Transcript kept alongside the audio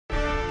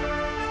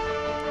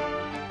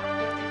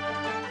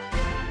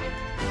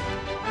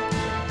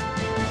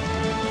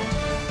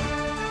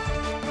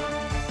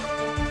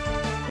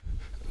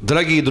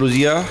Дорогие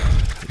друзья,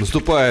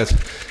 наступает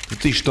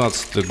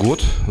 2016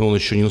 год, он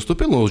еще не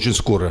наступил, но очень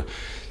скоро.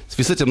 В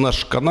связи с этим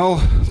наш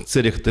канал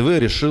Целях ТВ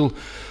решил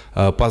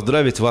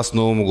поздравить вас с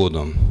Новым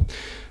годом.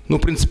 Ну,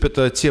 в принципе,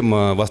 эта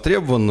тема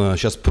востребована.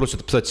 Сейчас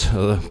просят писать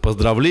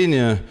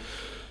поздравления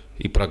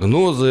и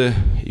прогнозы,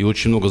 и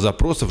очень много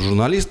запросов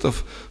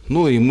журналистов.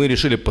 Ну, и мы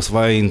решили по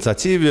своей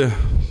инициативе,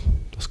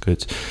 так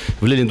сказать,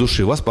 в лени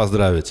души вас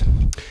поздравить.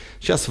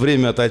 Сейчас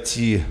время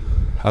отойти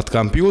от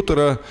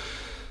компьютера,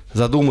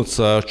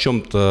 задуматься о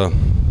чем-то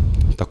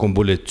таком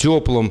более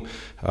теплом,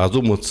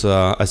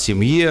 задуматься о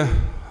семье,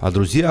 о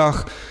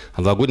друзьях,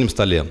 о новогоднем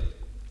столе.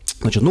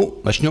 Значит,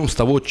 начнем с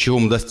того, чего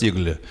мы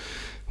достигли.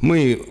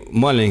 Мы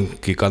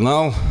маленький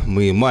канал,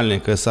 мы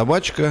маленькая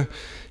собачка,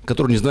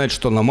 которая не знает,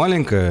 что она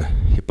маленькая,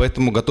 и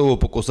поэтому готова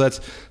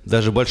покусать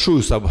даже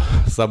большую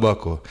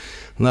собаку.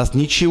 Нас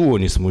ничего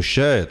не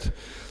смущает.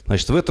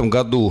 Значит, в этом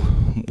году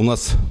у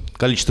нас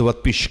количество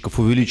подписчиков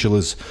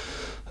увеличилось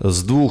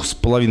с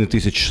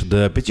 2500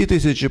 до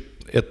 5000.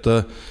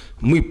 Это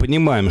мы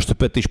понимаем, что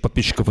 5000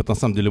 подписчиков это на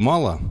самом деле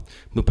мало.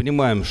 Мы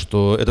понимаем,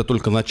 что это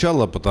только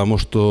начало, потому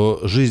что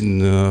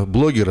жизнь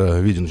блогера,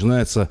 видимо,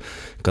 начинается,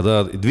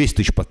 когда 200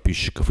 тысяч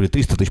подписчиков или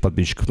 300 тысяч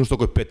подписчиков. Ну, что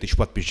такое 5000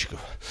 подписчиков?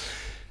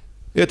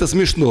 Это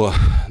смешно,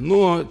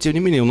 но, тем не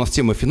менее, у нас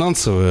тема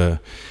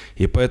финансовая,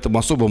 и поэтому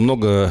особо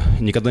много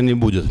никогда не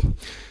будет.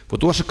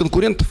 Вот у ваших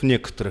конкурентов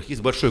некоторых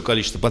есть большое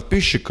количество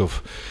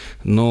подписчиков,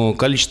 но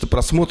количество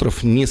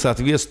просмотров не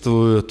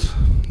соответствует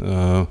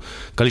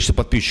количеству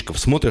подписчиков.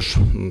 Смотришь,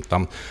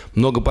 там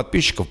много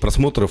подписчиков,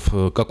 просмотров,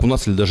 как у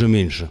нас, или даже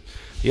меньше.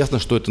 Ясно,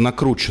 что это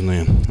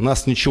накрученные.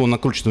 Нас ничего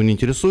накрученного не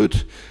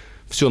интересует,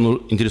 все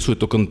интересует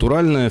только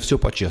натуральное, все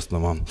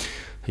по-честному.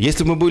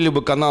 Если мы были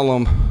бы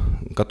каналом,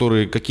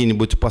 который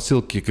какие-нибудь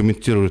посылки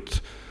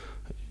комментирует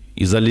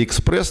из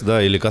Алиэкспресс,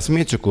 да, или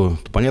косметику,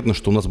 то понятно,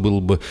 что у нас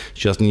было бы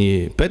сейчас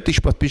не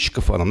 5000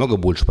 подписчиков, а намного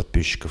больше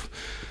подписчиков.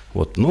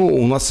 Вот. Но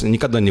у нас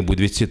никогда не будет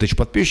 200 тысяч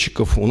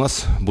подписчиков, у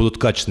нас будут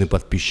качественные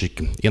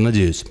подписчики, я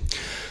надеюсь.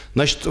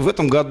 Значит, в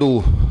этом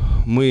году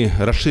мы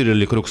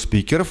расширили круг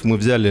спикеров, мы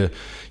взяли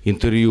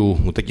интервью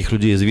у таких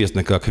людей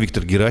известных, как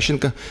Виктор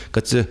Геращенко.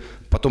 Кстати,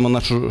 потом на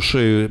нашу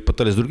шею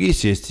пытались другие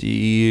сесть,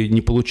 и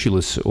не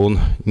получилось, он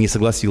не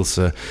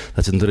согласился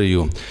дать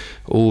интервью.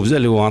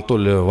 Взяли у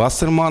Анатолия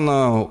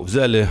Вассермана,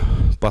 взяли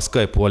по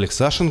скайпу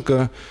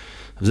Алексашенко,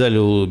 взяли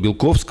у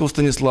Белковского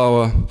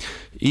Станислава.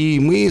 И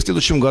мы в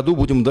следующем году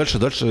будем дальше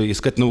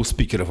искать новых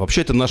спикеров.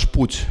 Вообще это наш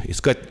путь,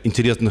 искать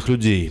интересных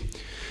людей.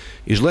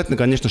 И желательно,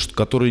 конечно,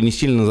 которые не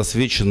сильно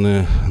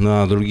засвечены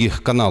на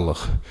других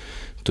каналах.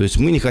 То есть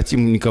мы не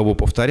хотим никого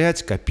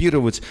повторять,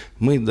 копировать.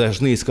 Мы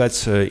должны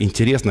искать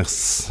интересных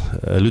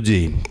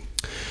людей.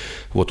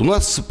 Вот. У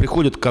нас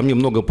приходит ко мне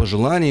много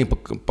пожеланий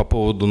по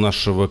поводу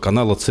нашего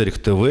канала Целях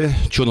ТВ,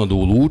 что надо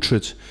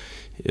улучшить.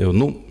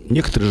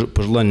 Некоторые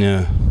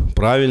пожелания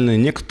правильные,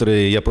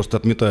 некоторые я просто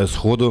отметаю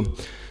сходу.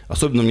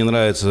 Особенно мне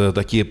нравятся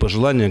такие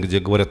пожелания,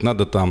 где говорят,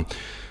 надо там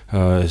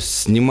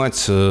снимать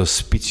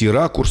с 5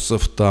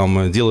 ракурсов,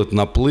 там, делать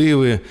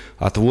наплывы,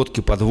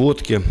 отводки,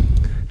 подводки.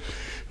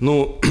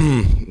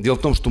 Дело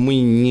в том, что мы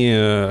не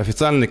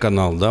официальный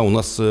канал, да, у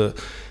нас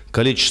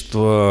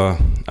количество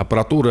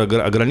аппаратуры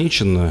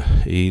ограничено,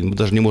 и мы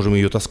даже не можем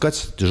ее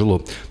таскать,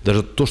 тяжело.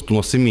 Даже то, что у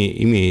нас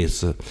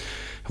имеется.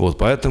 Вот,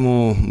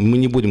 поэтому мы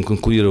не будем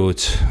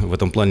конкурировать в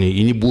этом плане,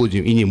 и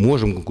не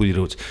можем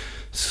конкурировать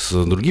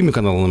с другими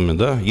каналами,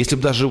 да. Если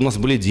бы даже у нас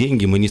были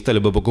деньги, мы не стали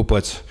бы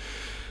покупать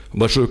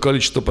большое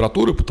количество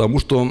аппаратуры, потому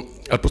что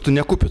это просто не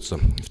окупится.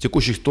 В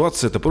текущей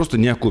ситуации это просто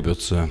не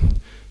окупится.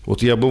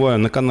 Вот я бываю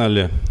на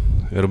канале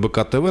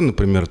РБК ТВ,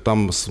 например,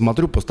 там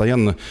смотрю,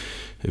 постоянно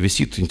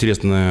висит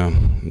интересная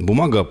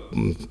бумага,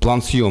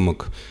 план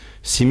съемок,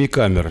 7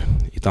 камер.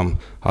 И там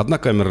одна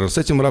камера с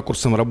этим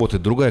ракурсом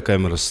работает, другая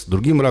камера с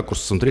другим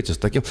ракурсом, третья с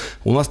таким.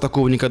 У нас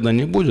такого никогда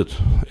не будет,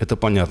 это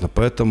понятно.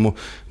 Поэтому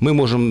мы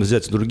можем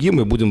взять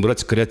другим и будем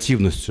брать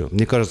креативностью.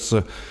 Мне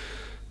кажется,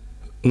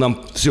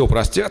 нам все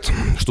простят,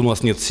 что у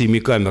нас нет 7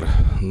 камер,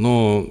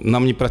 но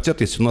нам не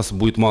простят, если у нас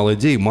будет мало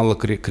идей, мало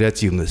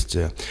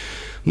креативности.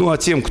 А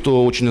тем,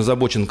 кто очень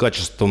озабочен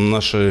качеством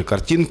нашей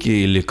картинки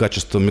или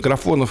качеством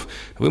микрофонов,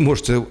 вы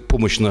можете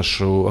помощь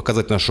нашу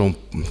оказать нашему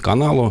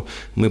каналу.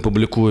 Мы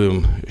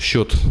публикуем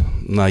счет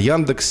на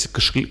Яндекс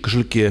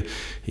кошельке.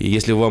 И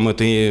если вам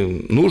это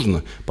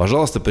нужно,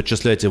 пожалуйста,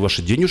 перечисляйте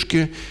ваши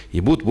денежки,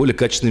 и будут более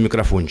качественные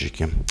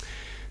микрофончики.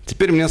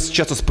 Теперь меня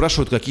часто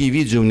спрашивают, какие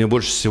видео мне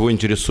больше всего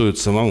интересуют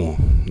самому.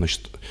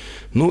 Значит,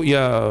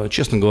 я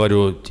честно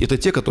говорю, это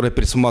те, которые я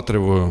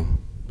пересматриваю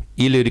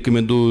или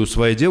рекомендую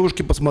своей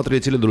девушке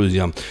посмотреть, или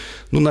друзьям.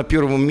 На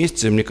первом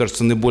месте, мне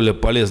кажется, наиболее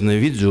полезное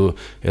видео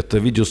 – это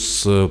видео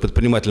с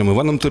предпринимателем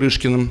Иваном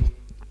Тырышкиным.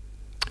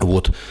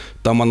 Вот.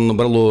 Там оно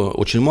набрало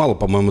очень мало,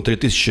 по-моему,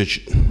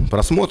 3000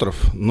 просмотров,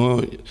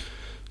 но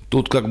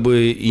тут как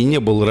бы и не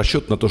был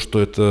расчет на то, что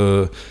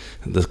это,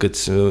 так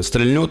сказать,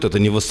 стрельнет, это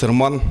не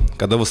Вассерман.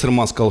 Когда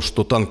Вассерман сказал,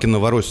 что танки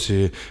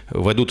Новороссии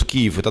войдут в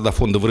Киев, и тогда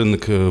фондовый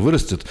рынок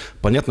вырастет,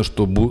 понятно,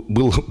 что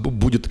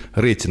будет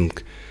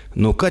рейтинг.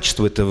 Но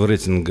качество этого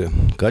рейтинга,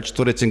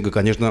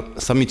 конечно,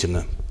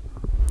 сомнительно.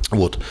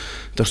 Вот.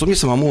 Так что мне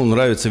самому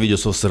нравится видео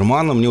с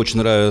Вассерманом, мне очень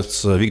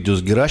нравится видео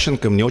с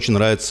Геращенко, мне очень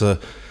нравится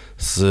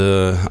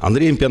с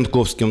Андреем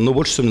Пьянковским, но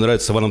больше всего мне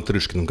нравится с Иваном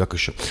Трышкиным, как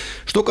еще.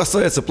 Что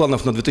касается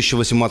планов на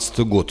 2018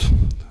 год,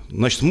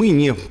 значит, мы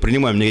не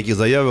принимаем никаких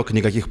заявок,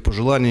 никаких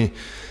пожеланий,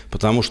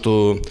 потому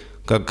что,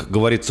 как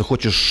говорится,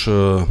 хочешь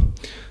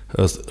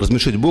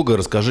размешить Бога,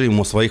 расскажи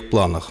ему о своих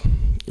планах.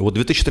 И вот в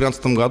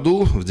 2013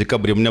 году, в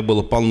декабре, у меня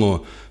было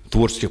полно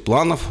творческих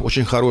планов,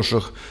 очень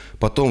хороших.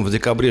 Потом в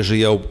декабре же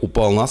я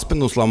упал на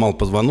спину, сломал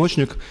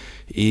позвоночник.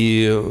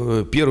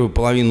 И первую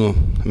половину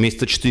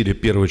месяца 4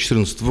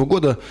 2014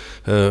 года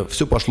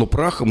все пошло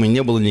прахом, и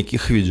не было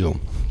никаких видео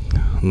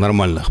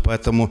нормальных.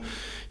 Поэтому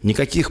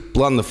никаких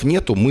планов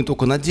нету, мы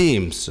только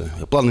надеемся.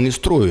 Я планы не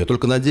строю, я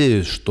только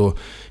надеюсь, что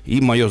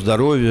и мое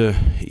здоровье,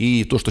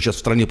 и то, что сейчас в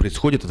стране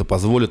происходит, это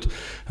позволит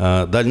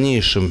в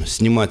дальнейшем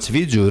снимать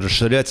видео и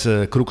расширять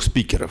круг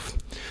спикеров.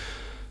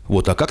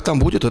 Вот. А как там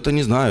будет, это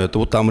не знаю, это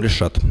вот там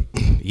решат.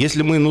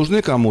 Если мы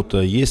нужны кому-то,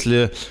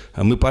 если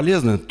мы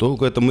полезны, то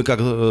это мы как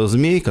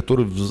змей,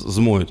 который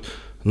взмоет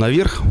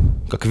наверх,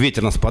 как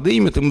ветер нас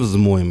подымет, и мы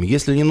взмоем.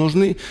 Если не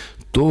нужны,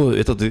 то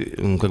этот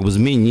как бы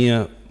змей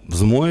не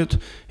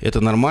взмоет. Это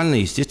нормально,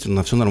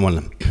 естественно, все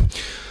нормально.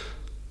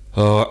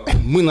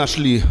 Мы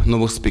нашли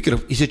новых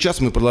спикеров, и сейчас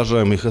мы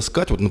продолжаем их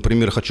искать. Вот,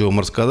 например, хочу вам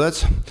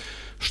рассказать,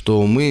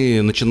 что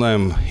мы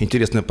начинаем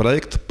интересный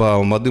проект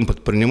по молодым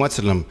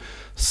предпринимателям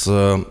с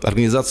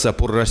организации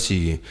 «Опора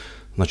России».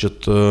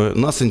 Значит,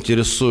 нас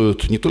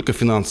интересует не только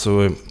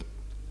финансовый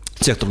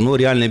сектор, но и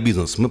реальный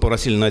бизнес. Мы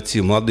попросили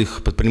найти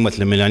молодых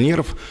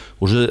предпринимателей-миллионеров,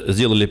 уже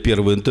сделали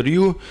первое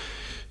интервью.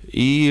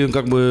 И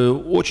как бы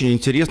очень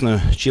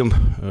интересно, чем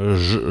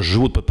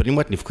живут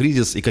предприниматели в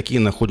кризис и какие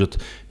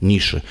находят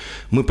ниши.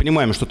 Мы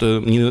понимаем, что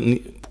это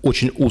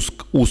очень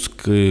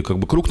узкий как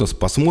бы круг нас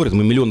посмотрит,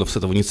 мы миллионов с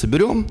этого не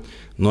соберем,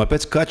 но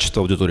опять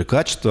качество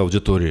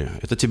аудитории,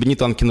 это тебе не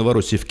танки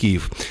Новороссии в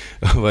Киев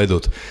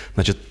войдут.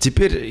 Значит,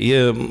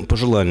 теперь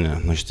пожелание.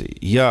 Значит,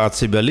 я от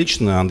себя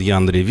лично, я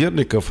Андрей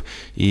Верников,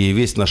 и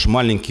весь наш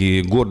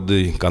маленький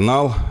гордый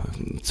канал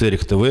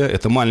Церих ТВ,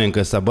 это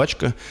маленькая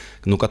собачка,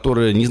 но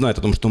которая не знает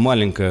о том, что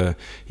маленькая,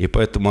 и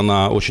поэтому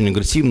она очень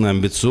агрессивная,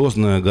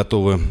 амбициозная,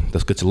 готова,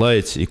 так сказать,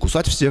 лаять и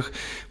кусать всех.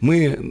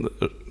 Мы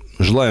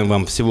желаем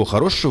вам всего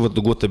хорошего в этот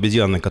год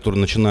обезьяны, который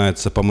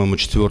начинается, по-моему,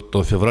 4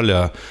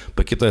 февраля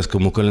по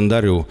китайскому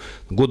календарю.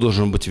 Год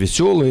должен быть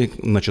веселый,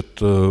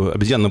 значит,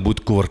 обезьяна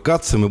будет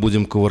кувыркаться, мы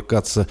будем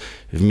кувыркаться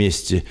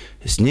вместе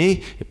с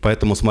ней,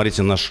 поэтому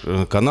смотрите наш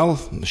канал.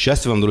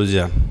 Счастья вам,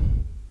 друзья!